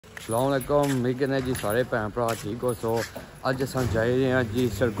अस्सलाम वालेकुम। मैं कहना जी सारे भैन भरा ठीक हो। सो अज अस जाए रहे हैं जी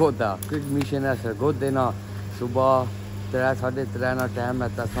सरगोधा। क्विक मिशन है सरगोधे ना। सुबह 3 साढ़े 3 ना टाइम है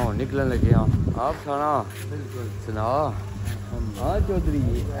तो अस हम निकलन लगे हाँ। आप खाना बिल्कुल सुना। हाँ चौधरी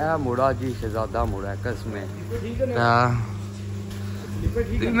ए मुड़ा जी शहजादा मुड़ा कसमें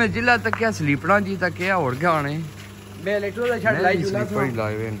मैं जिला तक स्लीपना जी तक और क्या आने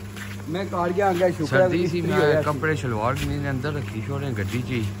मैं कार गया आगे सर्दी सी मैं कपड़े शलवार मैंने अंदर रखी छोड़े गड्डी च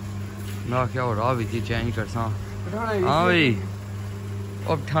मैं आख्या और राह विच चेंज करसा। हाँ भाई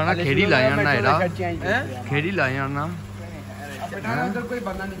अब ठाना खेड़ी ला जाना एड़ा खेड़ी ला जाना अंदर कोई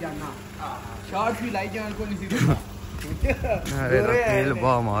बंदा नहीं जाना शॉर्ट भी लाई जान को नहीं सी तेल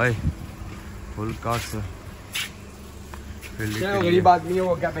बाम आए फुल कास गरीब आदमी है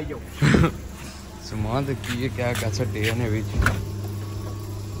वो क्या भाई समान तो की क्या कैसा टे ने विच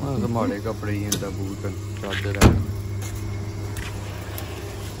माड़े कपड़े ही बूट चादर है।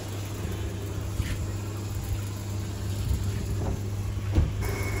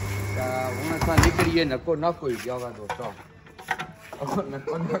 निकलिए नको ना कोई क्या दोस्तों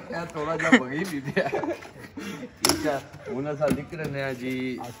नको ना क्या थोड़ा जा बगी भी दिया ठीक है उन्हें सा लिख रहे हैं जी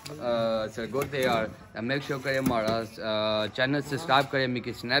सरगोधे यार। मेक श्योर करें हमारा चैनल सब्सक्राइब करें।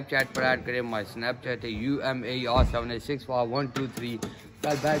 मेरे स्नैपचैट पर ऐड करें। हमारा स्नैपचैट है UMAR786412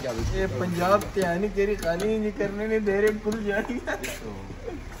 कल बैठ जाओ ये पंजाब त्यानी तेरी खानी नहीं करने नहीं दे रहे भूल जाएगा।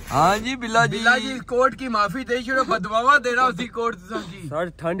 हाँ जी बिल्ला जी कोर्ट की माफी दे छोड़ो बदवावा देना उसी कोर्ट जी सर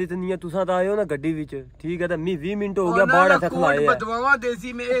ठंड इतनी है तुसा तो आयो ना गड्डी विच ठीक है तो मी 20 मिनट हो गया बाहर तक खलाए बदवावा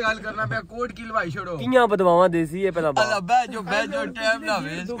देसी में ये गल करना मैं कोर्ट की लवाई छोड़ो कियां बदवावा देसी है पहला अल्लाह बैजो टाइम ना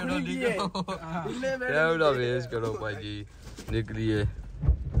वेस्ट करो टाइम ना वेस्ट करो भाई जी निकलिए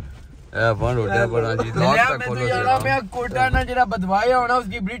ए वन रोटियां बना जी लास्ट तक खोलो यार मैं कोटा ना जेड़ा बदवाया होना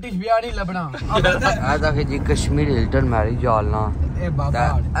उसकी ब्रिटिश बियाह नहीं लबना आ देखो जी कश्मीर हिल्टन मैरिज जालना ए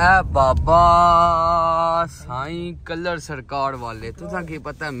बाबा साईं कलर सरकार वाले तुसा की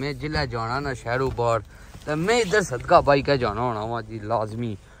पता है मैं जिला जाना ना शहरों बाहर तो मैं इधर सदका बाई का जाना होना वा जी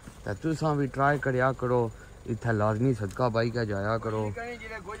लाजमी तो तुसा भी ट्राई करया करो इत्थे लाजमी सदका बाई का जाया करो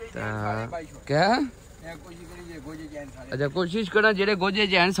क्या अच्छा कोशिश करा जेड़े गोजे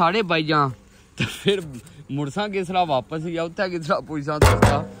जैन साढ़े पाई जा तो फिर मुड़सा किस तरह वापस या उत्थे किस तरह पुछसा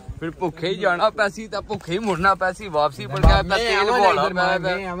दोस्ता फिर भुखे ही जाना पैसी तो भुखे ही मुड़ना पैसी वापसी पड़ गया तेल बोला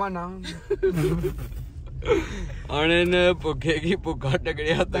आने ने भुखे की भुखा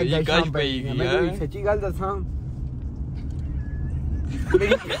टकरिया तई कश पई गई सच्ची गल दसा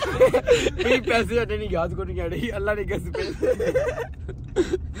मेरी पैसे हटे नहीं याद को नहीं आड़े अल्लाह ने किस पे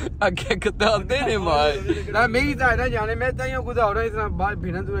आगे कतांदे ने मार ना मेरी तो है ना जाने मैं तो यूं गुदा हो रहा इतना बाहर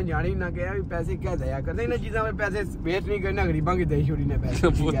बिना तूने जाने ही ना गया भी पैसे क्या दया करते इन चीज़ों में पैसे वेस्ट नहीं करना गरीबां की दे छोड़ी ने पैसे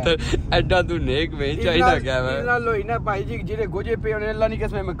पुत्र एडा तू नेक में चाहिदा क्या है ना लोई ना भाई जी जेरे गोजे पे होने अल्लाह ने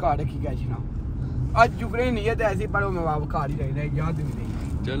कसम में कार रखी गया छना आज जुगरे नियत ऐसी पर मैं वाप कार ही रही ना याद भी नहीं।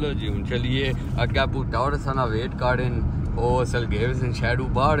 चलो जी हुन चलिए अगे बूटा और सना वेट काड़न ओ सलगेव सन शहरु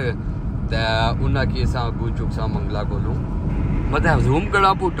बाहर ते उना की सा अगू चुकसा मंगला कोलू मतलब जूम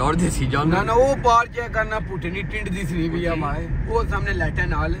करा पुट और देसी जाना ना वो पार चेक करना पुटे नहीं टिंड दिसरी भी हमारे वो सामने लाइट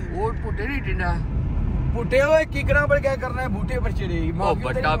नाल वो पुटे नहीं टिंडा पुटे ओए किकरा पर क्या करना है बूटे पर चढ़े ओ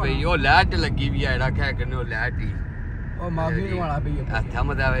बट्टा पे ओ लाइट लगी भी है एड़ा क्या करने ओ लाइट ही ओ माफी वाला भी है अच्छा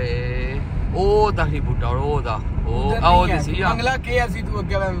मतलब ओ ताही पुटा ओ दा ओ देसी मंगला के ऐसी तू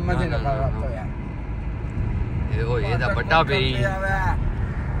क्या मजे ना कर तो यार ये दा बट्टा पे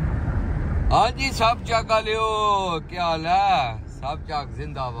हाँ जी सब चक लियो क्या हाल है सब चक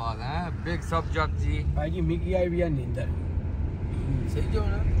जिंदाबाद है बिग सब चक जी भाई जी मिकी आई भी नींदर सही जो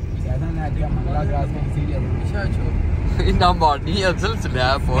ना ज्यादा ना दिया मंगला क्लास में सीरियस अच्छा अच्छा इना मारनी असल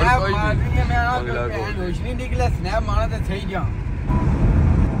स्नैप और कोई नहीं मैं मंगला को रोशनी निकले स्नैप मारा तो सही जा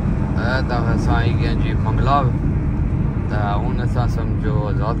ए ता साईं गया जी मंगला ता उन असा समझो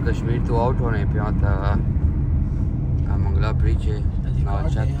आजाद कश्मीर तो आउट होने पे आता मंगला ब्रिज है ना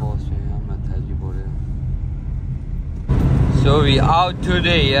चेक पोस्ट है So we out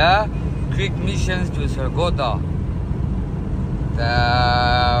today, yeah? Quick missions to Sargodah.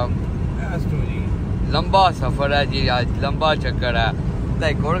 लंबा सफर है जी आज लंबा चक्कर है तो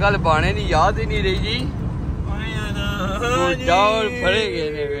एक और गल पाने नहीं याद ही नहीं रही जी बुढ़ार फड़े गए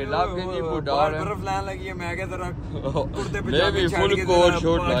ने लाभ के जी बुढ़ार बर्फ लाने लगी है मैं क्या तरह कुर्ते पे मैं भी फुल कोट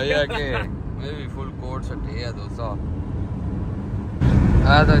शॉट लाया के मैं भी फुल कोट सटे है दोस्तों आ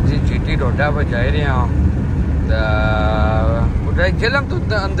तो जी चीटी डोडा पे जा रहे हैं जेलम तो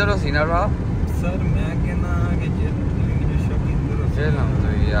अंदर हो सीना रहा सर मैं कहना कि जेलम तो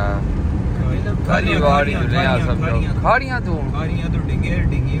यार खाली वाड़ी ले आ सब खाड़ियां तो डिगे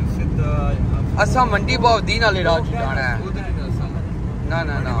सीधा असा मंडी भाव दीन वाले रात जाना है ना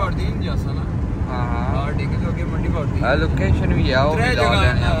ना ना भरदीन जैसा ना हां हां ठीक है तो आगे मंडी भरदीन लोकेशन भी है वो भी ला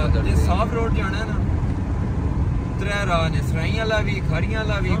लेने जे साफ रोड जाना है ना त्रै राह ने सराइयां ला भी खड़ियां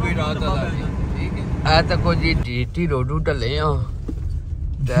ला भी कोई रात ला भी ठीक है आ तक जी जीटी रोड ढले आ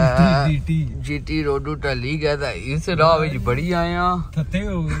जीटी रोड ढली गया था इस राह विच बड़ी आया थते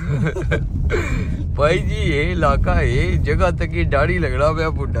हो भाई जी ये इलाका ये जगह तक की दाढ़ी लगना पे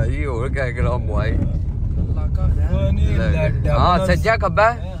बुड्ढा जी और क्या करा मोबाइल इलाका हां सज्जा खब्बा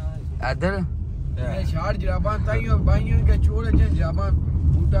इधर शार जराबा ताइयो भाइयों के छोड़ जे जराबा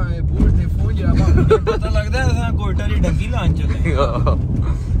बूटा है बोर्ड से फोन जराबा पता लगदा है असा कोयटा दी डंगी लान चले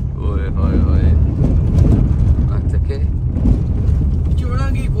ओए होए होए अच्छा के चोड़ा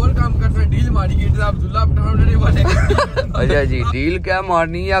की और काम करता डील मारी की अब्दुल्ला पठान ने वाले अच्छा जी डील क्या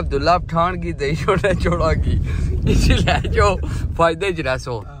मारनी है अब्दुल्ला पठान की दे छोड़े चोड़ा की इसलिए जो फायदे च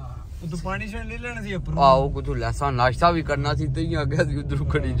रसो तो पानी से ले लेना सी अप्रूव आओ कुछ लैसा नाश्ता भी करना सी ते आ गया उधर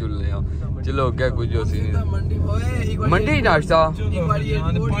खड़ी जुलने आ चलो क्या कुछ हो सी मंडी ओए एक बार मंडी नाश्ता एक बार ये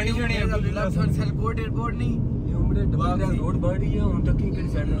पानी जणी अब्दुल्ला सरकोट एयरपोर्ट नहीं ये उमरे डबल रोड बढ़ी है हुन तक की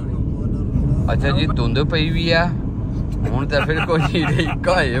साइड अच्छा जी धुंध पई भी है ਹੁਣ ਤਾਂ ਫਿਰ ਕੋਈ ਨਹੀਂ ਰਹੀ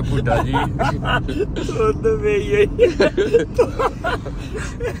ਕਾਏ ਬੁੱਢਾ ਜੀ ਧੁੰਦ ਪਈ ਹੈ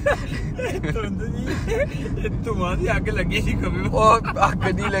ਧੁੰਦ ਜੀ ਧੁਆਂ ਦੀ ਅੱਗ ਲੱਗੀ ਸੀ ਕਦੇ ਉਹ ਅੱਗ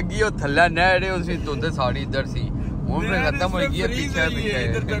ਨਹੀਂ ਲੱਗੀ ਉਹ ਥੱਲੇ ਨਹਿਰੇ ਉਸੇ ਧੁੰਦ ਸਾੜੀ ਇੱਧਰ ਸੀ ਹੁਣ ਫਿਰ ਖਤਮ ਹੋ ਗਈ ਹੈ ਪਿੱਛੇ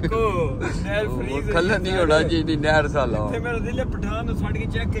ਇੱਧਰ ਦੇਖੋ ਨਹਿਰ ਫਰੀਜ਼ ਖੱਲ ਨਹੀਂ ਹੋਣਾ ਜੀ ਨਹੀਂ ਨਹਿਰ ਸਾਲਾ ਇੱਥੇ ਮੇਰਾ ਦਿਲ ਹੈ ਪਠਾਨ ਨੂੰ ਛੱਡ ਕੇ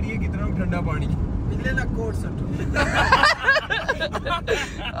ਚੈੱਕ ਕਰੀਏ ਕਿਤਨਾ ਠੰਡਾ ਪਾਣੀ ਪਿਛਲੇ ਨਾ ਕੋਟ ਸੱਟ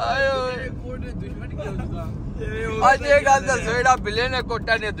ਆਇਓ ਕੋਟ ਨੇ ਦੁਸ਼ਮਣ ਕੀ ਹੁੰਦਾ आज ये गल दसो जेड़ा बिल्ले ने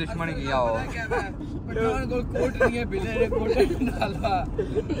कोटा ने दुश्मन किया हो पठान को कोट नहीं है बिल्ले ने कोट डाला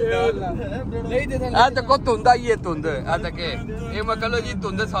नहीं देता आ देखो धुंद आई है धुंद आ तके ये मैं कहो जी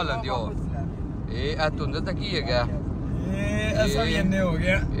धुंद सालन दियो ए आ धुंद तक ही है क्या ये ऐसा भी अन्ने हो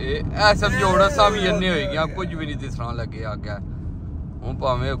गया ए समझो सा भी अन्ने हो गया कुछ भी नहीं दिसना लगे आ गया हूं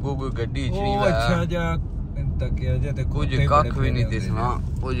भावे अगू कोई गड्डी चली वा अच्छा जा तक जे ते कुछ कख भी नहीं दिसना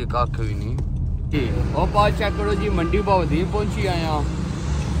कुछ कख भी नहीं जी और बात चेक करो जी मंडी बावदीन पहुंची आया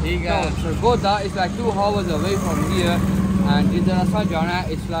ठीक है Sargodha is like 2 hours away from here and जिधर असा जाना है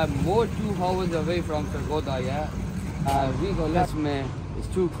it's like more 2 hours away from Sargodah yeah we go let's में it's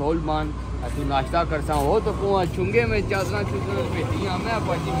too cold man तू नाश्ता करसा हो तो को चुंगे में चादरा चुदरा पेटियां मैं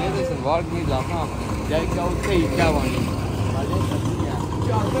पाजी मेरे सलवार की लाखा जाए क्या उठे ही क्या वानी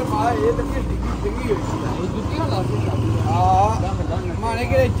चादर मां ये तो डिग्गी हो ये जुतियां लाके हां माने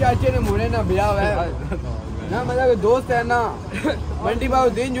के चाचे ने मुने ना ब्याह है ना मतलब दोस्त है ना मंडी बाबू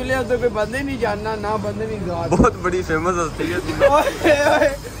दिन जुले तो कोई बंदे नहीं जानना ना बंदे नहीं जान बहुत बड़ी फेमस हस्ती है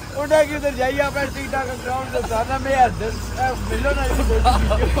उठा के उधर जाइए अपना टिकटॉक अकाउंट से सारा में मिलो ना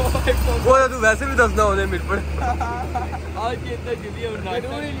वो तू वैसे भी दसदा होने मिरपुर आज ये इतना जल्दी और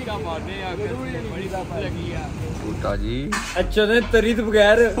जरूरी नहीं का मारने या जरूरी नहीं बड़ी बात लगी है बूटा जी अच्छा ने तरीत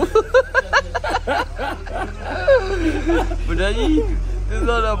बगैर बूटा जी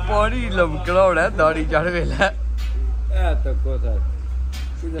तेरा पानी लमकड़ा होना है दाढ़ी चढ़ वेला ए तको सर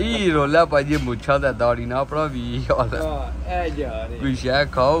ई रोला पाजी मुच्छा दा दाढ़ी ना अपना भी हाल है ए जा रे कोई शै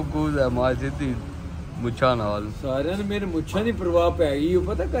खाओ कूद है मां सिद्धी मुच्छा नाल सारे ने मेरे मुच्छा दी परवाह पै गई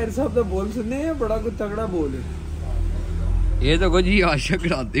पता कैर साहब दा बोल सुनने बड़ा कोई तगड़ा बोल ये तो कुछ ही आशक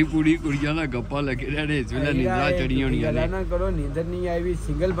राती पूरी कुड़ियां दा गप्पा लगे रहने इस वेले नींदरा चढ़ी होनियां ने ना करो नींदर नहीं आई भी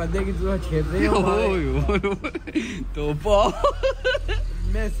सिंगल बंदे की तू छेड़ रहे हो तोपा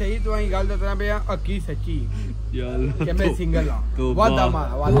मैं सही तो आई गल दसना पे अक्की सच्ची यार कि मैं सिंगल हां वादा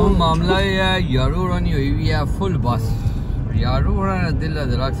मारा वो मामला ये है यारो रानी हुई भी है फुल बस यारो रानी दिल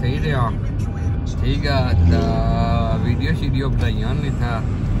दरक सही रहा ठीक है वीडियो शीडियो बनाइयां नहीं था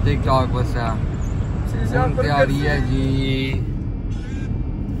टिकटॉक बस है सीजन तैयारी है जी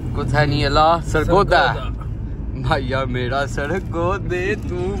कुछ है नहीं अल्लाह सरगोधा माया मेरा सरगोदे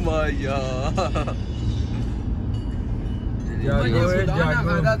तू माया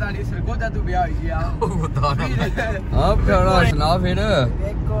आप सुना फिर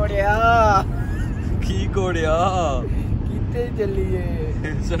की कोड़िया किते चलिए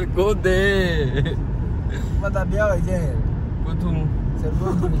सरगोधे पता ब्याह हो जाए कुथू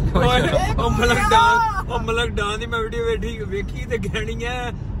मलक डांस दी मैं वीडियो वेखी ते कहनी है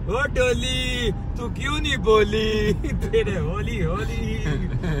ओ डोली तू क्यों नहीं बोली तेरे होली होली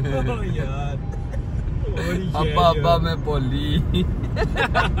ओ यार अब्बा अब्बा मैं बोली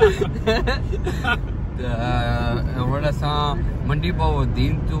ਹੁਣ ਅਸਾਂ ਮੰਡੀ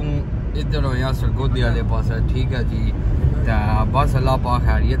ਬਾਵਦੀਨ ਤੋਂ ਇੱਧਰ ਹੋਇਆ ਸਰਗੋਧੇ ਵਾਲੇ ਪਾਸੇ ਠੀਕ ਹੈ ਜੀ ਤਾਂ ਬਸ ਅੱਲਾਹ ਪਾਕ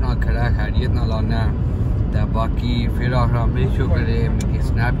ਖੈਰੀਅਤ ਨਾਲ ਖੜਾ ਖੈਰੀਅਤ ਨਾਲ ਆਣਾ तो बाकी फिर आखिर मेक श्योर करे मेरे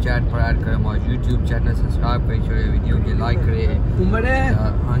स्नैपचैट पर ऐड करे मेरा यूट्यूब चैनल सब्सक्राइब करे छोड़े वीडियो के लाइक करे उम्र है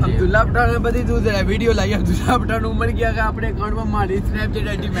अब्दुल्ला पठान बदी तू जरा वीडियो लाई अब्दुल्ला पठान उम्र क्या का अपने अकाउंट में मारी स्नैपचैट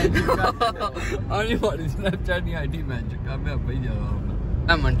आईडी मैजिक का आनी मारी स्नैपचैट की आईडी मैजिक का मैं भाई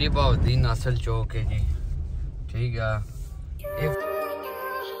जवाब मंडी भावती नासल चौक है जी ठीक है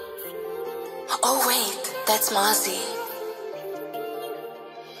Oh wait, that's Mozzie.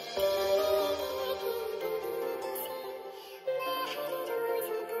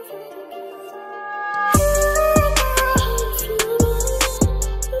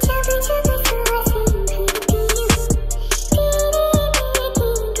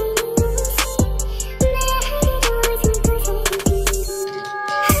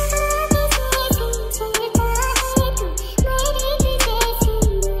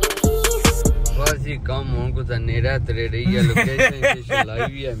 नेरा तेरे रही है लोकेशन से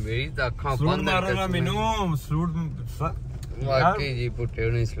लाइव है मेरी तो आंखें बंद मारूंगा मेनू सलूट वाकई जी पुट्टे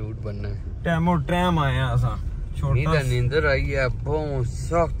ने सलूट बनना है टाइमो टाइम आया असा छोटा नींदर आई है बहुत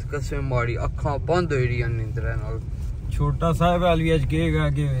सख्त कसम मारी आंखें बंद हो रही है नींदर नाल छोटा साहिब वाली आज कहेगा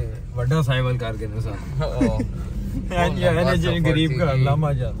कि बड़ा साहिब वाल करके ना सा आज यार ने गरीब का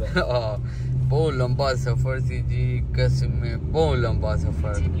लामा जाता है बहुत लंबा सफर थी जी कसम में बहुत लंबा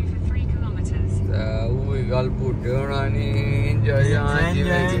सफर वो गल पुट्टे होना नहीं जो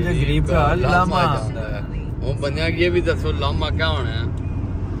गरीब का लामा जाता है वो बंदियां ये भी दसो लामा क्या होना है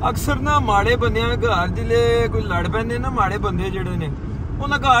अक्सर ना माड़े बंदियां घर जिले कोई लड़ पैंदे ना माड़े बंदे जेड़े ने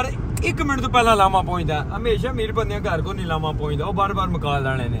उन्हां घर 1 मिनट तो पहला लामा पहुंचदा हमेशा अमीर बंदियां घर को नहीं लामा पहुंचदा वो बार-बार मुकाल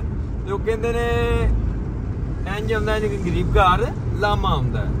लाने ने ते वो कहंदे ने इंज हुंदा है कि गरीब घर लामा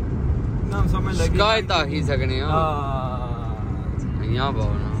हुंदा है ना समझ लगी शिकायत आ ही सकने हां यहां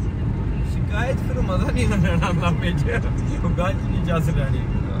भावना शिकायत फिर मजा नहीं लेना लामे च वो गाज नहीं जा सकनी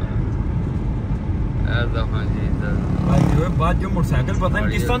ऐसा हां जी भाई जो बात जो मोटरसाइकिल पता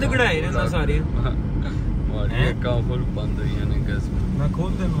नहीं किस तरह दे कढ़ाए ने ना सारे मारे का फुल बंद हुई ने गैस मैं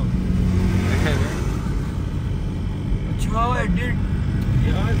खोल देना अच्छा एडिट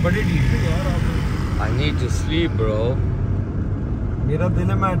यार बड़ी डीप है यार आप I need to sleep bro मेरा दिल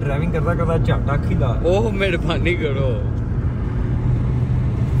है मैं ड्राइविंग करता करता झाटा खिला ओह मेहरबानी करो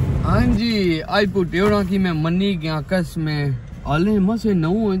हाँ जी आई पुट्टे होना कि मैं मन्नी गया कस में आले मसे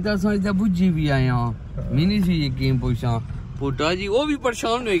नौ होता साइदा बुझी भी आया मिनी सी ये गेम पूछा पुटा जी वो भी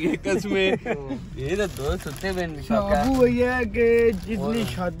परेशान हो गए कस में ये तो दो सुते हुए अबू भैया के जितनी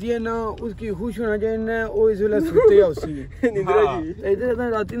शादी है ना उसकी खुश होना चाहिए ना वो इस वेले सुते है उसी निद्रा जी इधर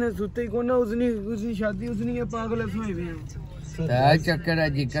रात ने सुते ही को ना उसनी शादी उसनी ये पागल सोई भी है चक्कर है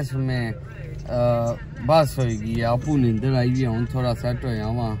जी कस में बस होएगी आपू नींदर आई भी हुन थोड़ा सेट होया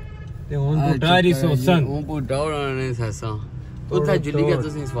वहां ते हुन पुटारी सोसन हुन पुटा होने ससा उथा जुली के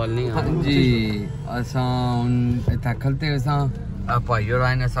तुसी सवाल नहीं हां जी असा हुन इथा खलते असा भाई और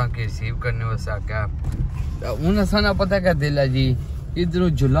आने असा के रिसीव करने वसा क्या हुन असा ना पता क्या दिल है जी इधरों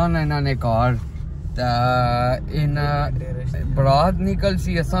जुलाना इन्होंने कार ता इन बरात निकल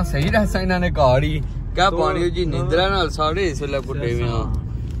सी असा सही रहसा इन्होंने कार ही क्या पानी जी निंद्रा नाल सारे इसले पुटे में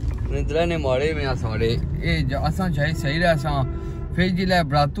निंद्रा ने मारे में सारे ए असा चाहे सही रहसा फिर जिले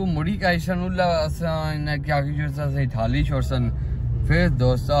बरातू मुड़ी का ईशन उल्ला असा इन क्या की जोसा सही थाली छोड़सन फिर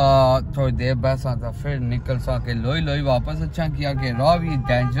दोस्ता थोड़ी देर बैसा था फिर निकल सा के लोई लोई वापस अच्छा किया कि राह भी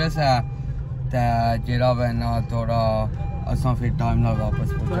डेंजरस है ता जेरा वे ना थोड़ा असा फिर टाइम ना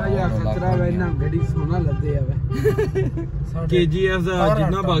वापस पहुंचा खतरा वे ना गड़ी सोना लदे है केजीएफ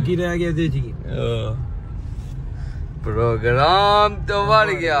जितना बाकी रह गया थे जी प्रोग्राम तो बढ़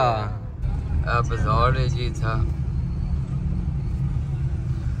गया अब बाजार जी था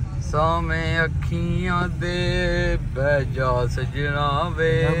सामे अखियां दे बैजा सजना वे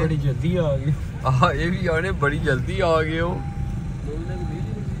बड़ी जल्दी आ गई ये भी आने बड़ी जल्दी आ गए हो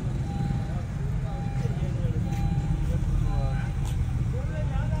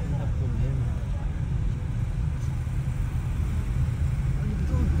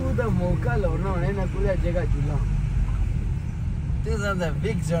तू मौका लाना होने ना पूरी जगह चूल्हा तू ज्यादा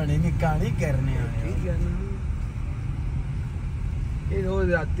बिग जाने नहीं कहानी करने ठीक है ना ये रोज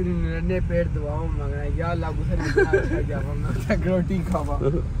रात्रि ने पेट दबाओ मांगना या लागू से अच्छा जावा मैं रोटी खावा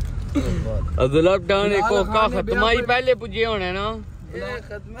अब्दुल्ला डाने को का खत्माई पहले पुजे होने ना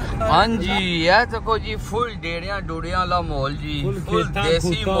हाँ जी ये तो जी फुल डेड़िया डूड़िया वाला माहौल जी फुल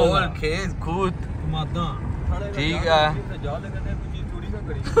देसी माहौल खेत खूत माता ठीक है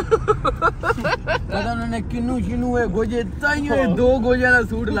पता उन्होंने किन्नू शिनू है गोजे ताइयो 2 गोजे ना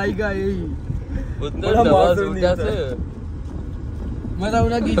सूट लाई का यही उतना दवा सूट जैसे मतलब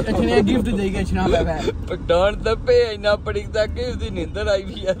उन्हें अच्छे गिफ्ट देके अच्छना पाया पठान तपे इना पड़ीदा कि उसदी नींदर आई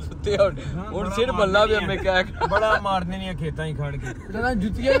भी है सुते हुन सिर बल्ला भी हमें क्या बड़ा मारने नहीं खेता ही खड़ के ना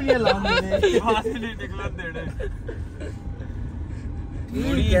जुतियां भी लाऊंगे बाहर नहीं निकलन देने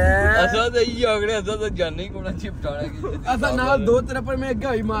ठीक है असा तो यही आगड़े असा तो जाने ही कोना चिपटाना की असा नाल दो तरफ पर मैं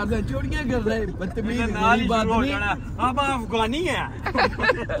अगे ही मारदा चोड़ियां कर रहे बदतमीज नाल ही बात शुरू हो नहीं जाना अब अफगानी है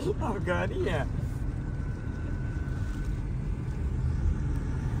अफगानी है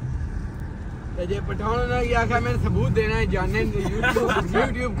जे पठान ने आखा मैंने सबूत देना है जानने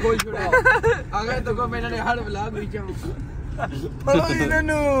YouTube खोल छोड़ा अगर तो को मैंने हर व्लॉग विच पढ़ो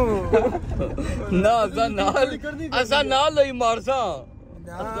इन्हनु ना असा नाल ही मारसा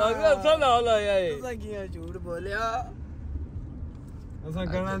असा नाल आया है तुसा किया झूठ बोलिया असा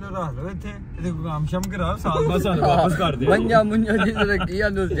कहना नु रह लो इथे इते को काम शम करा साल बाद सन वापस कर दे मंजा मुंजा जिस रखिया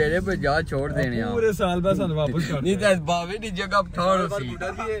नु जेड़े पे जा छोड़ देने आ पूरे साल बाद सन वापस कर नहीं तो इस बावे दी जगह पठान होसी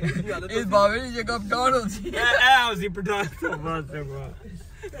इस बावे दी जगह पठान होसी ए होसी पठान तो बात से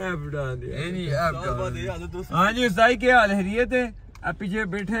ए पठान दी ए नहीं ऐ हां जी उस्ताद क्या हाल है रिए थे आ पीछे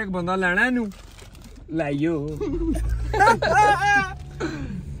बैठे एक बंदा लेना है नु लाइयो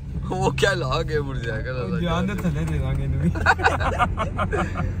वो क्या ला के मुड़ जाएगा जान दे थले दे दांगे नु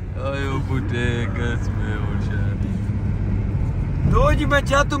आयो बुटे गस में और शायद दो जी मैं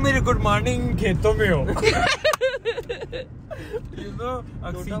चाह तू मेरी गुड मॉर्निंग खेतों में हो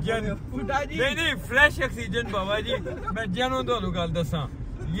ऑक्सीजन नहीं फ्रेश ऑक्सीजन बाबा जी मैं जानो ਤੁਹਾਨੂੰ ਗੱਲ ਦੱਸਾਂ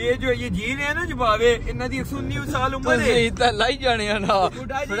ये जो ये झील है ना जबावे इन्ना दी 119 साल उम्र है इतना लाई जाने ना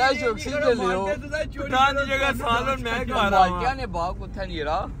फ्रेश ऑक्सीजन लियो दान दी जगह साल और मैं घर आ क्या ने बाग कुत्ता नहीं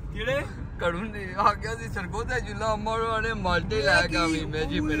रहा किड़े कड़ू ने आ गया सी सरगोदा जिला अमर वाले माल्टे लाएगा अभी मैं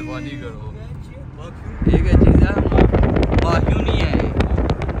जी मेहरबानी करो ठीक है चीज है माहियो नहीं है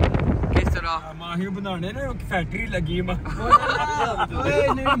किस तरह माहियो बनाने ना फैक्ट्री लगी है ओए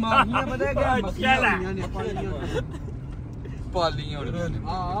नहीं माहिया पता है क्या चला पालियां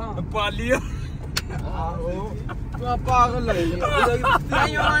हां पालिया तू पागल लग गया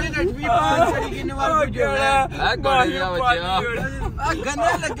नहीं उन्होंने नटवी पास करी किन्ने बार जोड़ा है गड़िया बच्चा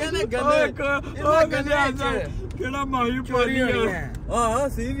गन्ने लगे ने गन्ने गन्ने केड़ा माहियो पालिया हां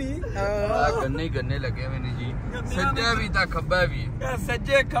सी भी गन्ने लगे मैंने जी सज्जा भी था खब्बा भी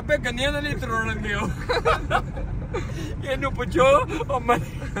सज्जे खब्बे गन्ने दा नहीं तरोड़न दियो ਇਹਨੂੰ ਪੁੱਛੋ ਉਹ ਮੈਂ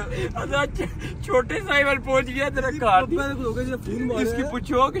छोटे साहिबल पहुंच गया तेरा कार इसकी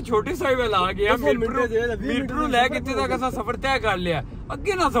पूछो कि छोटे साहिबल आ गया मीटर ले कितने तक असा सफर तय कर लिया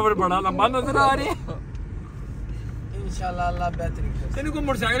अगे ना सफर बड़ा लंबा नजर आ रहा है इंशाल्लाह अल्लाह बेहतरीन तेन को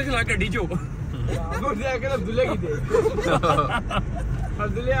मोटरसाइकिल चला गड्डी चो मोटरसाइकिल अब्दुल्ला की दे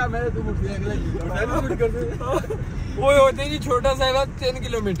अब्दुल्ला मेरे तू मोटरसाइकिल ओए होते जी छोटा साहिबल 3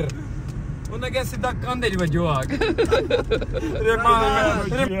 किलोमीटर उन्हें क्या सीधा कंधे च वजो आ गए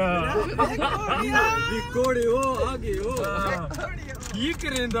कोड़े हो आगे हो की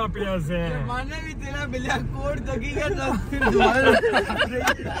करेंदा पिया से माने भी तेरा बिल्ला कोड दगी का फिर दोबारा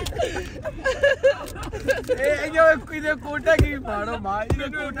ए यो किदे कोटा की मारो मार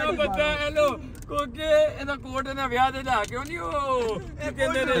कोटा पता है लो कोके एदा कोट ने ब्याह दे ला क्यों नहीं ओ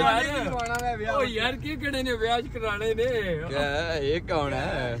कहंदे ने यार ओ यार की कड़े ने ब्याह कराने ने क्या ये कौन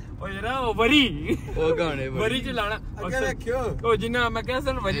है ओ यार ओ वरी वो कौन है वरी चलाना अगे रखियो ओ जिन्ना मैं कैसे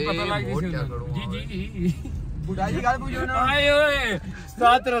वरी पता लग गई जी जी बुढ़ा जी गाल पूछो ना आए ओए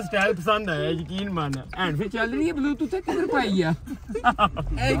साथ तेरा स्टाइल पसंद आया यकीन मान एंड फिर चल रही है ब्लूटूथ किधर पाई है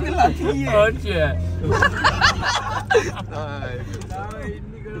एक लाठी है अच्छा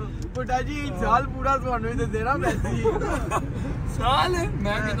बुढ़ा जी साल पूरा ਤੁਹਾਨੂੰ ਹੀ ਦੇਣਾ ਪੈਸੀ साल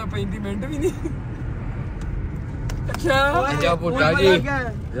मैं कहता 35 मिनट भी नहीं अच्छा अच्छा बुड्ढा जी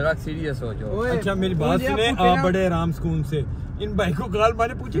जरा सीरियस हो जाओ अच्छा मेरी बात सुने आप बड़े आराम सुकून से इन भाई को गाल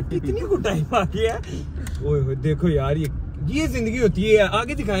मारे पूछे कितनी को टाइम आ गया ओए देखो यार ये जिंदगी होती है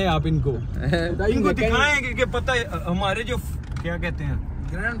आगे दिखाएं आप इनको इनको दिखाएं कि पता है हमारे जो क्या कहते हैं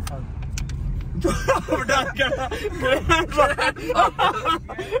ग्रैंडफादर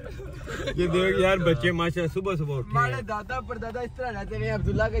ये देख यार बच्चे माशा सुबह सुबह उठे हमारे दादा परदादा इस तरह रहते हैं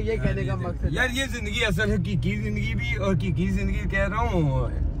अब्दुल्ला का ये कहने का मकसद यार ये जिंदगी असल हकीकी जिंदगी भी और हकीकी जिंदगी कह रहा हूँ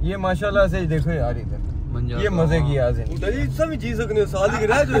ये माशाल्लाह से देखो यार इधर ये मजे की यार जिंदगी सब जी सकने साल ही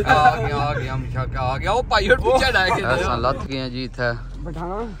रह जो आ गया हम शाका आ गया वो पायलट पीछे डाल के असा लत गए जी थे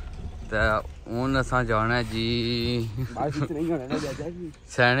बैठाना ते हुन असा जाना है जी बात इतने ही होना चाचा जी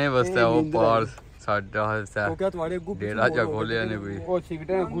सैने वास्ते वो पार साडा है तो क्या तुम्हारे गु डेरा जा खोलिया ने कोई वो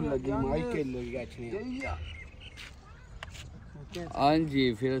सिगरेट गुल लगी माई के लोग अच्छे हां जी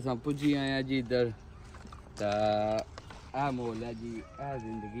फिर असा पुजी आया जी इधर ता आ मोल है जी आ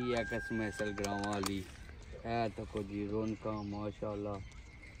जिंदगी है कसम असल ग्राम वाली है तको जी रौनका माशाल्लाह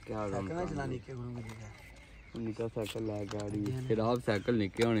क्या रौनका चलानी के गुरु में दिखा निका साइकिल ला गाड़ी खराब साइकिल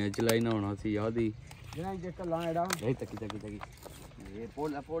निके होने चलाई ना होना सी याद ही जना जे कल एड़ा ए तकी तकी तकी ये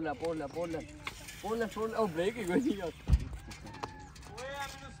पोला पोला पोला पोला पोला पोला ओ ब्रेक ही कोई नहीं यार ओए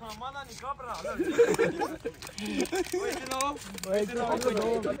मैंने सामान दा निका भरा ओए चलो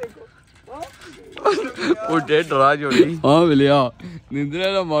उठे डरा जोड़ी हां मिलिया निंद्रा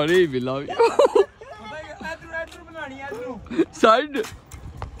ना मारी बिला भी इधर बनानी है इधर साइड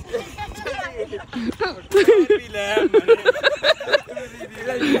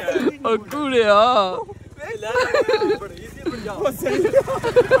कुड़िया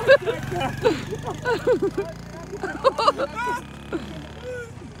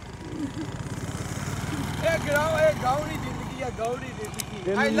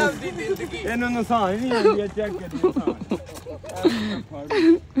I love the जिंदगी ਇਹਨੂੰ ਨਸਾਨ ਹੀ ਨਹੀਂ ਆਉਂਦੀ ਚੈੱਕ ਕਰੀ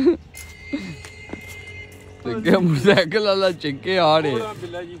चिक्के मोटरसाइकिल वाला चिक्के आ रहे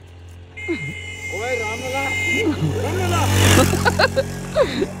ਬਿੱਲਾ ਜੀ ओए राम लला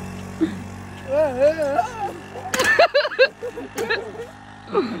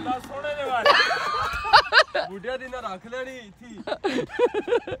ਅੱਲਾ ਸੋਹਣੇ ਦੇ ਵਾਲੇ ਬੁੱਢਿਆ ਦੀ ਨਾ ਰੱਖ ਲੈਣੀ ਇੱਥੀ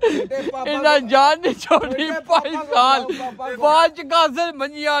इन्हें जान नहीं छोड़ी 5 साल पांच कासे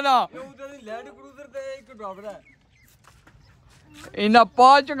मंजिया ना ਇਹ ਉਧਰ ਦੀ ਲੈਂਡ ਕਰੂਜ਼ਰ ਤੇ ਇੱਕ ਡਰਾਈਵਰ ਹੈ इन्हें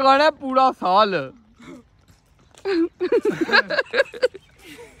 5 गाने पूरा साल ਲੈ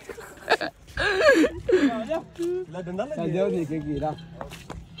ਡੰਡਾ ਲੱਗ जाओ देखे गिरा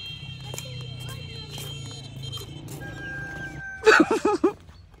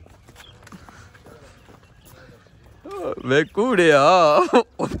वे कूड़िया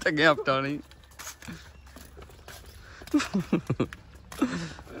उत्ते गया पटानी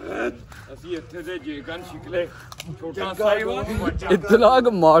ਅਸੀਂ ਇੱਥੇ ਦੇ ਜੇਕਨ ਸ਼ਿਕਲੇ ਛੋਟਾ ਸਾਹਿਬ इतना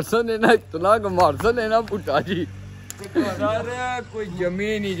मारसन है ना पुट्टा जी ਸਾਰਾ ਕੋਈ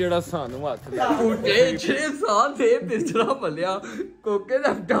ਜ਼ਮੀਨ ਹੀ ਜਿਹੜਾ ਸਾਨੂੰ ਹੱਥ ਲਾ पुट्टे 6 साल थे पिछड़ा मलिया कोके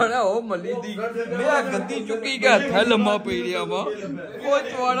दा पटाना ओ मली दी मैं गद्दी चुकी के हथ लम्मा पी लिया वा वो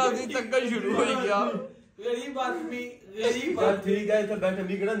चवाड़ा सी तक्कर शुरू हो गया गरीब आदमी गरीब बस ठीक है इधर बैठे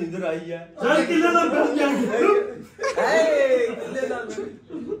भी किहड़ा नींदर आई है चल किले ना बैठ जा ए किले ना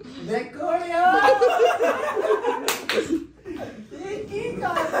देखो यार ये की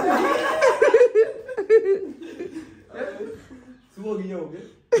कर सुबह गया हो गए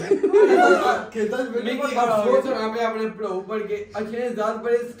खेतन में की सोच रहा मैं अपने प्रो ऊपर के अच्छे जात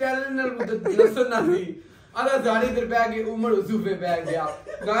बड़े स्केलेटल लसन ना थी अरे गाड़ी इधर बैग के उमर सूफे बैग गया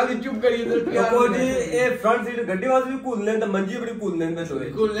गाड़ी चुप करी इधर प्यार को जी ये फ्रंट सीट गड्डी वाले भी कूद लें तो मंजी बड़ी कूद लें पे सोए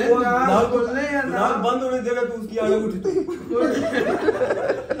कुल्ले यार नाक बंद होने देगा तू उसकी आगे उठ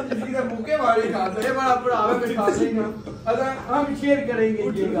किसी का मुके वाली खा दे बड़ा पढ़ावे में खा लेगा अगर हम शेयर करेंगे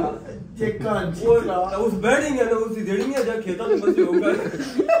ये उस बैठेंगे ना उसी देड़ी में जा खेता में बस होगा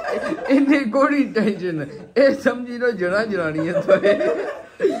इन्हें कोई टेंशन ए समझी लो जड़ा जरानी है तो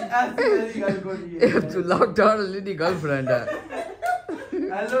ऐसी मेरी गल को नहीं ये तो लॉकडाउन वाली दी गर्लफ्रेंड है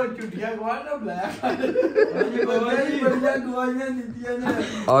हेलो चुटिया गवाना ब्लैक ये बढ़िया गवाइयां नीतियां ने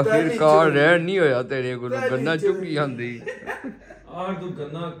आखिरकार रहन नहीं होया तेरे को गन्ना चुकी आंदी ਆਹ ਤੂੰ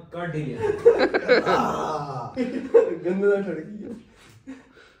ਗੰਨਾ ਕੱਢ ਹੀ ਲਿਆ गंदे दा ठड़की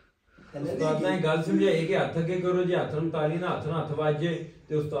ਉਸਤਾਦ ਨੇ ਗੱਲ ਸਮਝਾਈ ਕਿ ਹੱਥ ਅੱਗੇ ਕਰੋ ਜੇ ਹੱਥ ਨੂੰ ਤਾਲੀ ਨਾ ਹੱਥ ਵੱਜੇ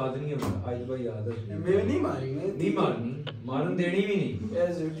ਤੇ ਉਸਤਾਦ ਨਹੀਂ ਹੁੰਦਾ ਅੱਜ ਭਾਈ ਯਾਦ ਰੱਖੀ मैं नहीं मारी ਨਹੀਂ ਮਾਰਨੀ ਮਾਰਨ ਦੇਣੀ ਵੀ ਨਹੀਂ ये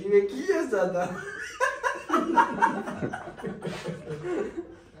झूठी में की है ज्यादा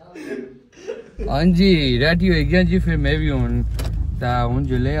हाँ जी रेडी हो गया जी फिर मैं भी हूँ हूँ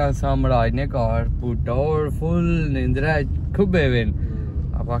जुले असा महाराज ने घर पुट्टा और फुल निंद्रा खुबे वे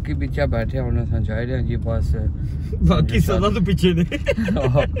बाकी पीछे बैठे हूँ चाह रहे जी बस ਬਾਕੀ ਸਦਾ ਤੋਂ ਪਿੱਛੇ ਨੇ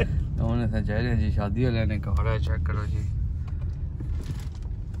हूँ चाह रहे जी शादी वाले ने घर है चेक करो जी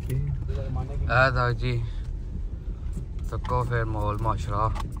था जी तको फिर माहौल माशरा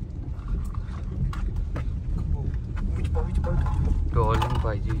टोलिंग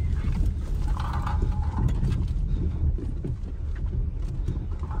भाई जी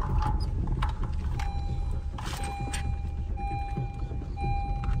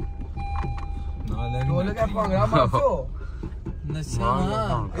बोले क्या पंगड़ा मारसो नशा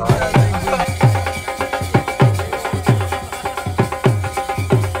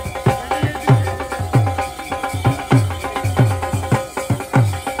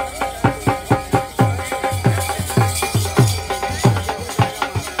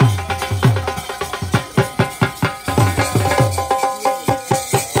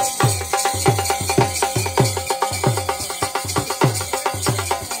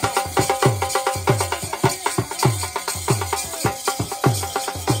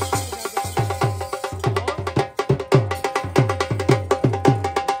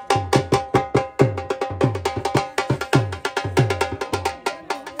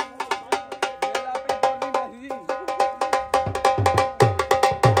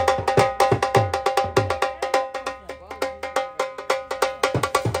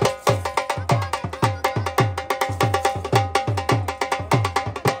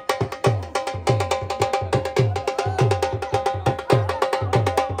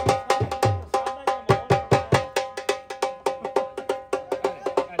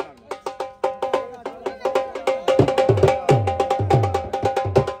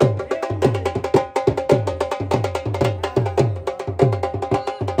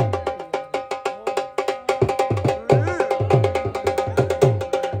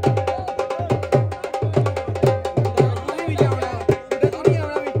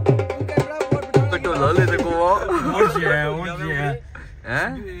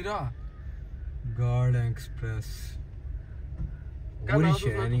पूरी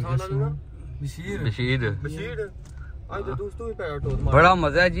शहर नहीं कसम बशीर आज तो दोस्तों भी पैर टोट मार बड़ा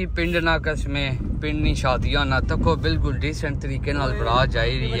मजा है जी पिंड ना कसमें पिंड नी शादियां ना तको बिल्कुल डिसेंट तरीके नाल बरात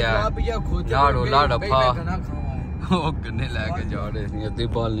जाई रही है लाड़ो लाड़ा फा ओ कने लेके जा रहे सी अते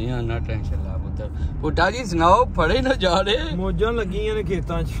बाल नहीं आना टेंशन ला पुत्र पुटा जी सुनाओ फड़े ना जा रहे मौजां लगियां ने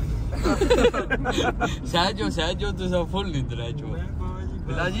खेतां च सहजो तुसा फुल निद्रा चो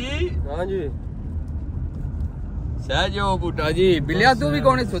बिला जी हां जी सहजो पुटा जी बिलिया तू भी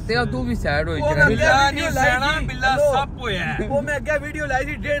कोने सुते आ तू भी सैड होई चला बिल्ला नहीं सैना बिल्ला सब होया वो मैं क्या वीडियो लाई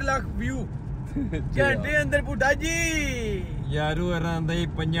थी 1.5 लाख व्यू घंटे अंदर पुटा जी यारू अरांदा ही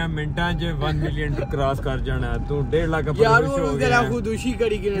 5 मिनटां च 1 मिलियन क्रॉस कर जाना तू 1.5 लाख पर यारू हो तेरा गया खुदकुशी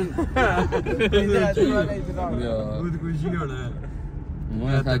करी किरण खुदकुशी होना है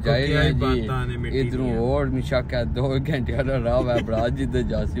मैं था जाए जी इधरों और मिशा का 2 घंटे का राह है बरात जिधर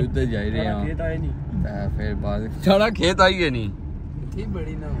जासी उधर जा रहे हैं खेत आए नहीं फिर बाद सारा खेत आई है नहीं थी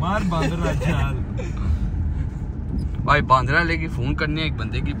बड़ी ना मार बांदर अच्छा भाई बांदरा लेके फोन करने एक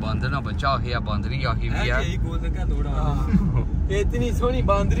बंदे की बांदर ना बच्चा आखिया बांदरी आखी भी है यही बोल लगा थोड़ा इतनी सोनी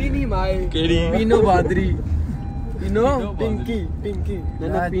बांदरी नहीं माए केड़ी पीनो बांदरी पीनो पिंकी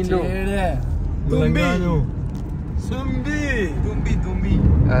ना पीनो तुम्बी तुम्बी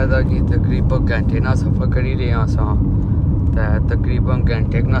ऐसा जी तकरीबन घंटे ना सफर करी रहे हैं असा तकरीबन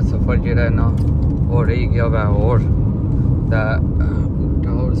घंटे ना सफर जरा ना हो रही गया वह और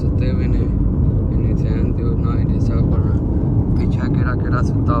और सुते हुए ने ध्यान दो ना ऐसा कर पीछे केड़ा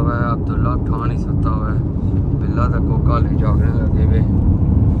सुता हुआ है अब्दुल्ला ठान ही सुता हुआ है बिल्ला तक को काले जागने लगे हुए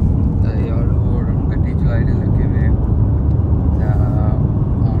यार और गड्डी चलाने लगे हुए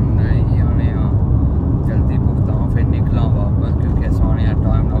जल्दी भुगता फिर निकला वापस क्योंकि सोने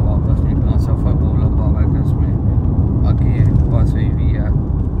टाइम ना वापस निकला सफ़र बहुत लंबा हुआ है उसमें आगे बस हुई भी है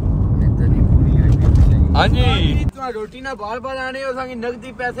नींद नहीं पूरी हुई हाँ जी रोटी ना बार आने हो संगी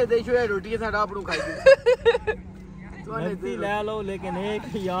नगदी पैसे दे छो रोटी साडा आपनु खाई नगदी ले लो लेकिन एक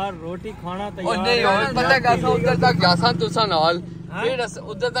यार रोटी खाना ओ तैयार नहीं और पता कैसा उधर तक जासा तुसा नाल फिर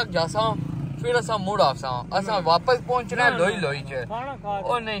उधर तक जासा फिर असा मुड़ आसा असा वापस पहुंचना लोई च खाना खा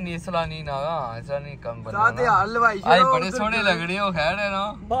ओ नहीं इसला नहीं ना ऐसा नहीं कम बना साथे हाल भाई आई बड़े सोने लग रहे हो खैर है ना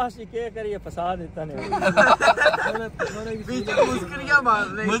बस के करिए फसा देता ने बीच मुस्कुरियां मार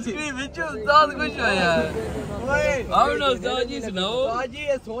रहे मुस्कुरी बिच उस्ताद कुछ होया ओए आओ ना उस्ताद जी सुनाओ बाजी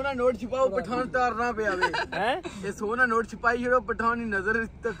ये सोना नोट छिपाओ पठान तारना पे आवे हैं ये सोना नोट छिपाई छड़ो पठान दी नजर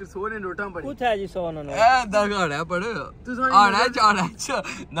तक सोने नोटा पर कुछ है जी सोना ने ए दगाड़ा पड़ आड़ा चाड़ा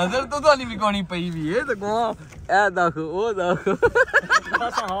नजर तो थानी भी कोनी पई भी है तो को ए देखो ओ देखो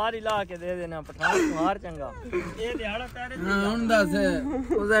बस हार हिला के दे देना पठान हार चंगा ये दिहाड़ा तारे हुन दस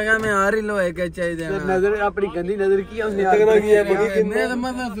उस जगह में हार ही लोए के चाहिए नजर अपनी गंदी नजर की उसने तगड़ा किया मैं तो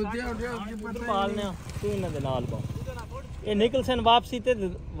मतलब सुतिया उठिया पालने तू इन्हां दे नाल पा ये निकलसन वापसी जी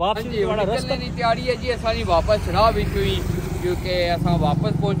बड़ा रास्ता निकलने दी तैयारी है जी असानी वापस शराब भी हुई क्योंकि असा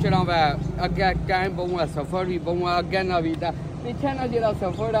वापस पहुंचना वा अगे टाइम बहुआ सफर भी बहुआ अगे ना भी पीछे ना जरा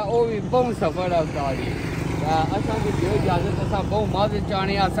सफर है वो भी बहुत सफर है उतारी असा की दियो इजाजत असा बहुत मज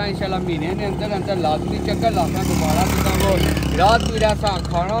चाने असा इंशाल्लाह महीने ने अंदर लाजमी चक्कर लासा दोबारा वो रात भी रहसा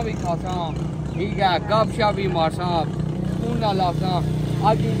खाना भी खासा ठीक है गप शप भी मारसा सुकून ना लासा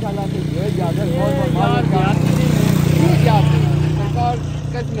आज इंशाल्लाह की दियो इजाजत बहुत सरकार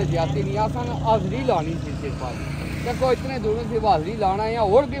कसम जाती नहीं आसान हाजरी लानी थी सिर्फ देखो इतने दूरों से हाजरी लाना या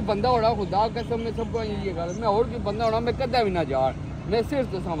और कोई बंदा होना खुदा कसम में सबको ये गल मैं और कोई बंदा होना मैं कदा भी ना जा मैं सिर्फ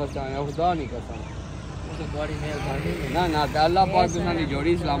तो समझ आया खुदा नहीं कसम ना ना अल्लाह पाक तुसानी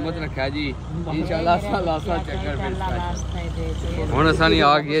जोड़ी सलामत रखा जी इंशाल्लाह लासा चक्कर फिर हुन असानी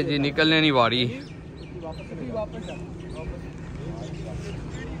आ गए जी निकलने नहीं वारी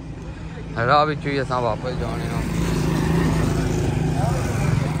राह विच ही असां वापस जाने हां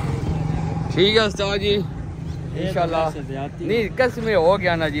ठीक है उस्ताद जी इंशाल्लाह नहीं कसम हो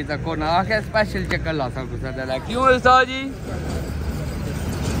गया ना जी तक ना आखिर स्पेशल चक्कर ला सकूं क्यों उस्ताद जी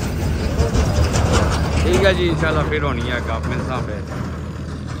ठीक है जी इंशाल्लाह फिर होनी है अपने सामने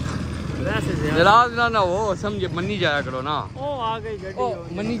जराज ना वो समझे मनी जाया करो ना ओ आ गई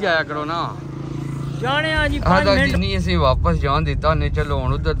गड्डी मनी जाया करो ना जाने आ जी 5 मिनट नहीं असी वापस जान दिता नहीं चलो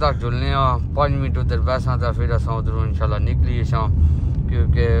हुन उधर तक जुलने 5 मिनट उधर बैसा था फिर असा उधरों इंशाल्लाह निकली शाम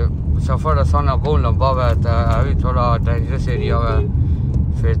क्योंकि सफ़र असाना बहुत लंबा हुआ है भी थोड़ा डेंजरस एरिया हुआ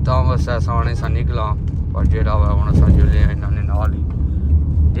फिर तो बस ऐसा आने सा निकला पर जेड़ा हुआ हूँ असा जुले इन्होंने नाल ही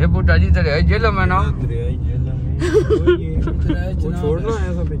ये बुढ़ा जी दरिया जेल में ना छोड़ना है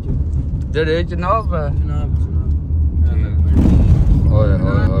सब पीछे दरिया जनाब है ओए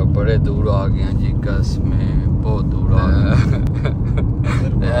ओए बड़े दूर आ गए जी कसमें बहुत दूर आ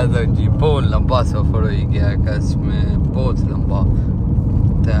गए जी बहुत लंबा सफ़र हो गया कसमें बहुत लंबा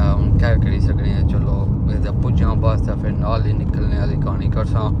सैर करी सकने हैं। चलो पुज्जा वास्ते फिर नाल ही निकलने वाली कहानी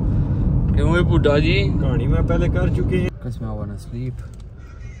करसा। क्यों है बुड्ढा जी? कहानी मैं पहले कर चुके हैं। Because I wanna sleep.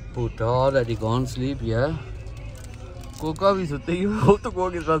 Buddha already gone sleep, yeah. Coca भी सोते ही हो तो को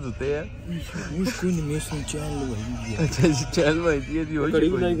के साथ सोते हैं। उसको एनिमेशन चैनल लगाई है। अच्छा जी चैनल लगाई है जी। कड़ी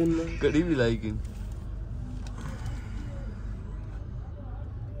भी लाइक करना। कड़ी भी लाइक है।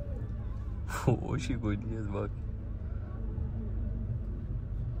 होश ही कोई नहीं है इस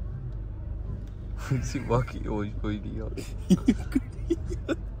बाकी होश कोई नहीं है।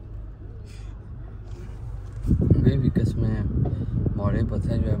 मैं भी कसमें मारे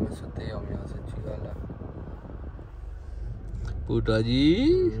पता जो है मैं सोते ही हूँ। सच्ची गल है बूटा जी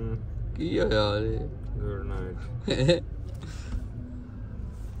की यार गुड नाइट।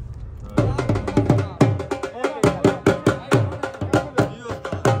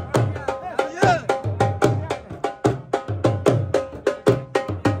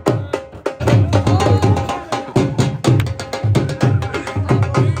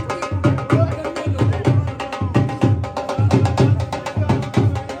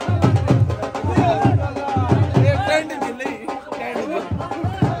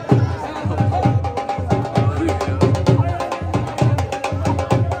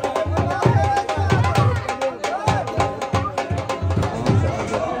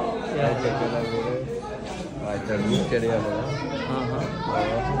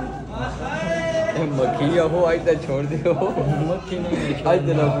 मक्खी हो आज तक छोड़ दियो। मक्खी नहीं आज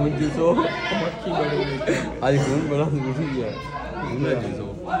तेरा खून चूसो। मक्खी बड़ी आज खून बड़ा जरूरी है। खून चूसो।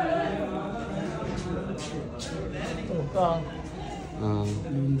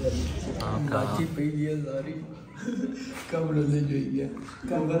 काची पी लिया सारी कमरे ले जाइए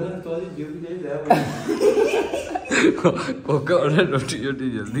कमरे तो जल्दी नहीं ले कोका और रोटी रोटी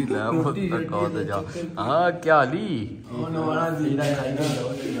जल्दी ला मत कहो तो जा। हाँ क्या ली नवाना जीरा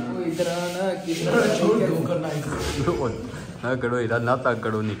इधर ना कितना छोड़ दो करना ना करो इधर ना तक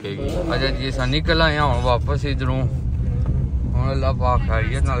करो निकलेगी। अच्छा जी सा निकल आए हूँ वापस इधरों। हूँ अल्लाह पाक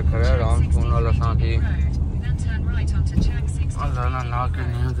खैरियत नाल खड़ा आराम सुकून नाल असां की अल्लाह ना ना के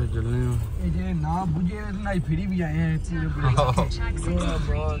नहीं तो जलने ये ना बुझे ना फिरी भी आए हैं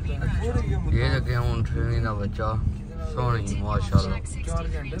ये लगे हूँ ट्रेनी ना बच्चा सोनी माशाल्लाह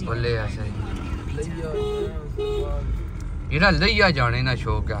बल्ले ऐसे इरा लिया जाने ना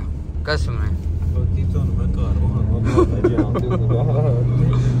शौक है कसम है।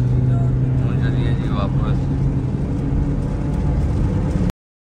 चलिए जी वापस।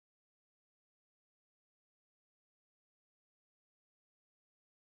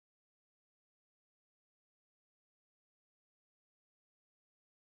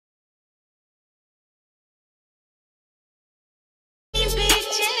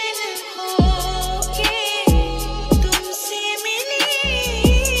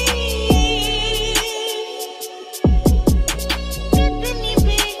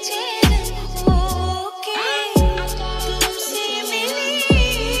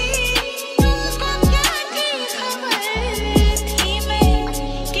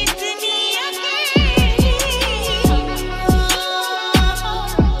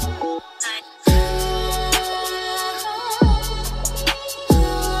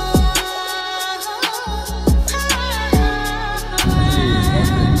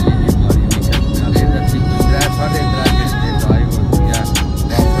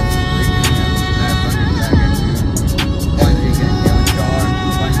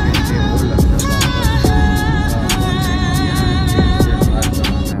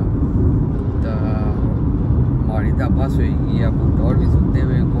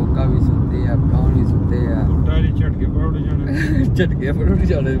 झटके पर उठ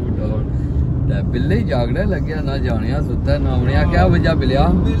जाने बुड्ढा बिल्ले ही जागने लगे ना जाने सुता ना उन्हें क्या वजह मिलिया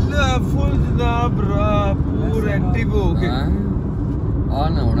बिल्ला फुल जनाब पूरा एक्टिव हो के आ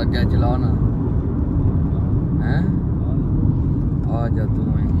ना होना क्या चलाना हैं आ जा तू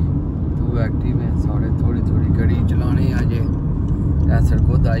एक्टिव है सारे थोड़ी थोड़ी गड़ी चलाने आज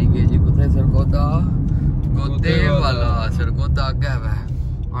सरगोदा आई गई जी कुत्ते सरगोदा गोदे वाला सरगोदा आगे है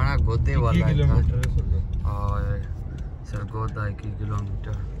आना गोदे वाला सरगोदा 1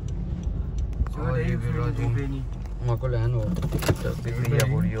 किलोमीटर को लैन हो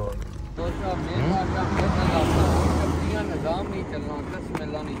निजाम नहीं चलना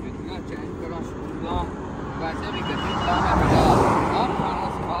बिस्मिल्ला नहीं जुतियां चेंज करो वैसे भी गड्डी चलाना बेटा आप खाना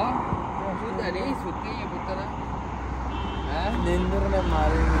सिखा तू तेरी सुती है पुत्र है नींदर में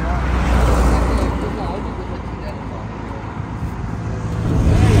मारेगा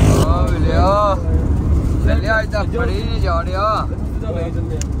लिया इधर फड़ी नहीं जा रहा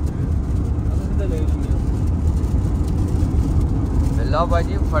बिल्ला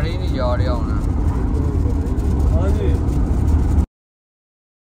भाजी फड़ी नहीं जा रहा होना। हाँ जी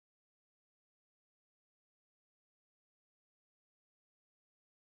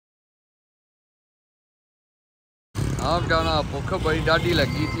आप जाना भुख बड़ी डाढ़ी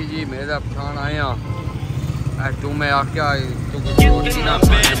लगी थी जी। मेरा पठान आया तू मैं आख्या तू रोटी ना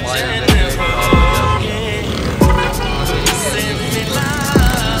खाने माया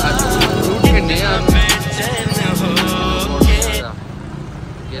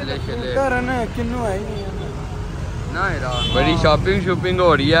बड़ी शॉपिंग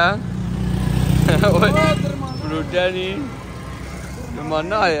हो रही है। फ्रूटा नहीं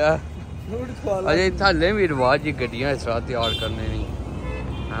माना आया अजे थाले भी रिवाज ही गड्डियां इस तरह तैयार करने नहीं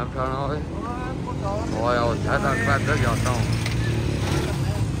मैं उठाना इधर जाता हूँ।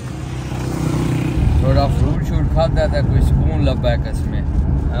 थोड़ा फ्रूट शूट खाता था कोई सुकून लगा है कसमें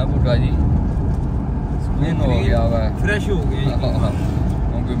है बूटा जी। सुकून हो गया हुआ फ्रेश हो गया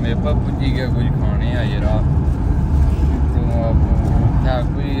क्योंकि मेरे पर पुजी गया कुछ खाने आ जरा तो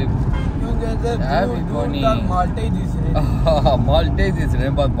कोई माल्टे दिस रहे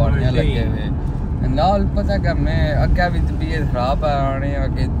बस बढ़िया लगे हुए नाल पता कर मैं अग्गे भी तबीयत खराब है आने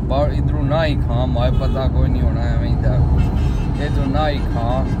अगे इधरों ना ही खां माए पता कोई नहीं होना है वहीं तक इधरों ना ही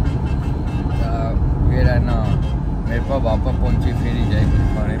खां फिर है ना मेरे पास वापस पहुंची फिर ही जाएगी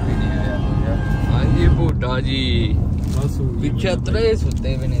खाने पीने आया हाँ जी बूटा जी पिछे त्रे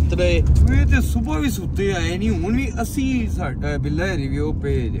सुते भी नहीं त्रे वे ते सुबह भी सुते आए नहीं हुन भी असि साडा बिल्ला रिव्यू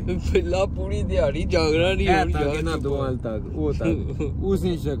पेज बिल्ला पूरी दिहाड़ी जागना नहीं हो जागना दोवाल तक वो तक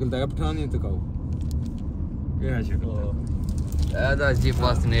उसी शक्ल तक पठाने तकाओ ये शक्ल ऐदा जी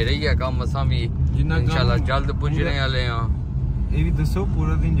बस नहीं रही है काम असा भी इंशाल्लाह जल्द पुजने वाले हां ये भी दसो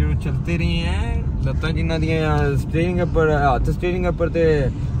पूरा दिन जो चलते रहे हैं लत्ता जिन्ना दियां स्टीयरिंग पर हाथ स्टीयरिंग पर ते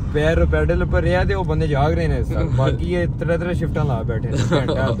पैर पैडल पर रहा थे वो बंदे जाग रहे हैं बाकी ये तरह शिफ्टा ला बैठे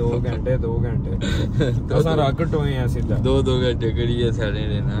घंटा 2 घंटे 2 घंटे असा रॉकेट होए हैं सीधा 2 घंटे करिए सारे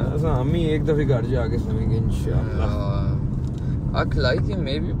ने ना असा हम ही एक दफे घर जाके सोएंगे इंशाल्लाह। अख लाई थी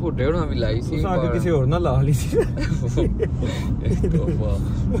मैं भी फुटे होना भी लाई सी आगे किसी और ना ला ली थी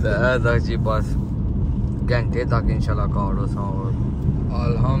तो जी बस घंटे तक इंशाल्लाह कारो सा और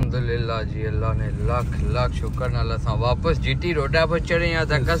अल्हम्दुलिल्लाह जी अल्लाह ने लाख शुक्र नाल असा वापस जीटी रोडा पर चढ़े हैं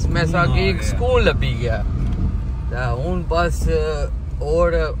तक मैं सा की एक स्कूल लभी गया ता हुन बस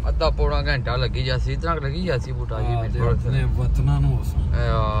और अद्धा पौना घंटा लगी जासी इतना लगी जासी बूटा जी अपने वतना नु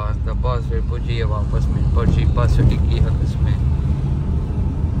तो बस फिर पुजी है वापस में पर्ची बस टिकी है इसमें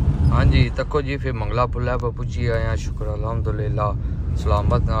हाँ जी तको जी फिर मंगला पुला पर पुजी आया शुक्र अल्हम्दुलिल्लाह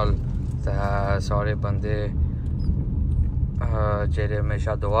सलामत नाल सारे बंदे जेरे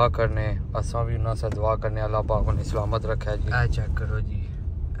हमेशा दुआ करने असा भी उन्हां से दुआ करने अल्लाह पाक उन्हें सलामत रखा जी। ए चेक करो जी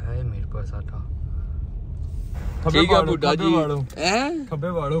ए मीरपुर साडा ठीक है बूटा जी हैं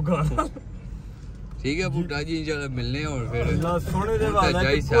खब्बे वालों का ठीक है बूटा जी इंशाल्लाह मिलने और फिर अल्लाह सोने दे वाला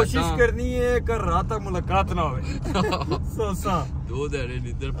कोशिश करनी है कर रात तक मुलाकात ना होवे सोसा 2 दारे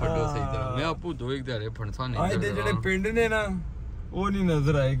निदर फटो सही तरह मैं आपको 2 एक दारे फणसा नहीं आज दे जेडे पिंड ने ना वो नहीं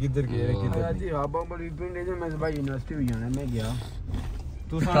नजर आए किधर गए किधर जी हाबा बड़ी पिंड है मैं भाई यूनिवर्सिटी भी जाना मैं गया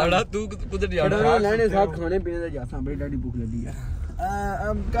तू साड़ा तू कुदर जाना लेने साथ खाने पीने दा जासा बड़ी डाडी भूख लगी है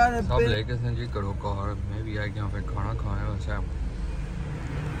अब का सब लेके संजी करो कार मैं भी आ गया फिर खाना खाया वैसे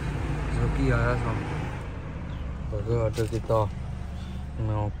जो की आया सब बर्गर ऑर्डर किया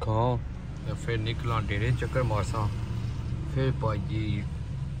मैं खाओ फिर निकला डेरे चक्कर मारसा फिर भाजी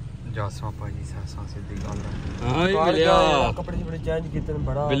जासा भाजी सासा सीधी गल है हां ही मिलिया कपड़े बड़े चेंज कितने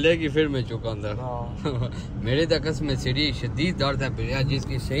बड़ा बिल्ले की फिर मैं चुका अंदर मेरे तकस में सिरी शदीद दर्द है बिल्ला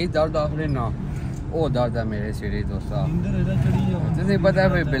जिसकी सही दर्द आखरे ना वो दर्द है मेरे सिरी दोस्ता इंदर एदा चढ़ी जा तुझे पता है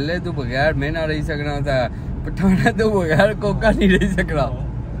भाई बिल्ले तू बगैर मैं ना रही सकना था पठाना तो बगैर कोका नहीं रही सकना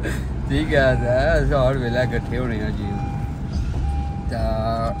ठीक है और बिल्ला इकट्ठे होने हैं जी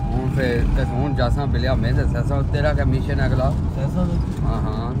हूँ फिर हूँ जासा बिलिया मैं दसा तेरा क्या मिशन है अगला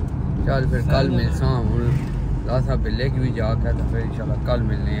हाँ चल फिर कल मिलसा हूँ लासा बिल्ले की भी जाके तो फिर इंशाल्लाह कल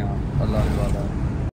मिलने हैं अल्लाह वाला